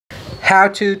How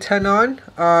to turn on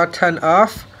or turn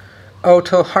off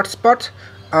Auto Hotspot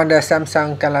on the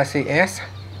Samsung Galaxy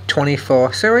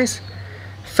S24 series.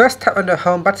 First, tap on the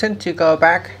home button to go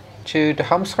back to the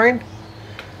home screen.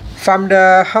 From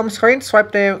the home screen,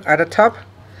 swipe down at the top.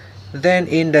 Then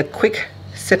in the quick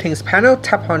settings panel,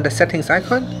 tap on the settings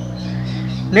icon.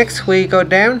 Next, we go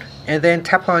down and then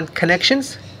tap on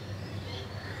connections.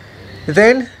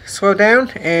 Then scroll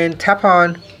down and tap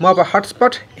on Mobile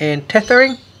Hotspot and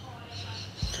tethering.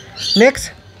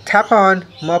 Next, tap on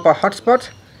Mobile Hotspot.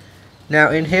 Now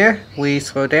in here, we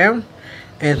scroll down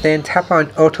and then tap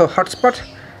on Auto Hotspot.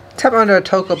 Tap on the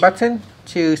toggle button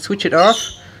to switch it off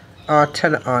or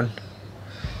turn it on.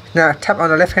 Now tap on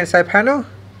the left hand side panel.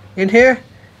 In here,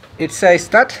 it says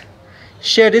that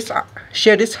share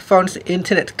this phone's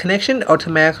internet connection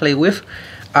automatically with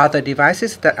other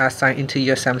devices that are signed into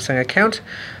your Samsung account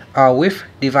or with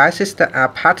devices that are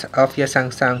part of your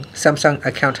Samsung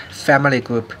account family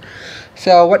group.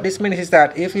 So what this means is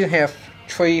that if you have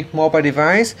 3 mobile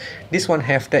devices, this one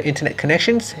have the internet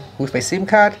connections with a SIM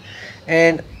card,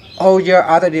 and all your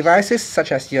other devices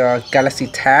such as your Galaxy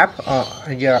Tab or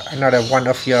another one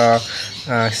of your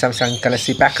Samsung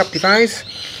Galaxy backup device,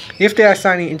 if they are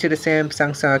signing into the same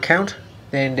Samsung account,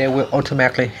 then they will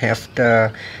automatically have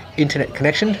the internet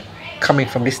connection coming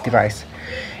from this device.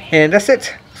 And that's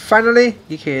it. Finally,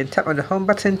 you can tap on the home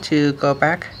button to go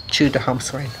back to the home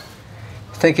screen.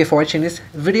 Thank you for watching this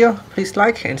video. Please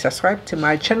like and subscribe to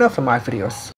my channel for more videos.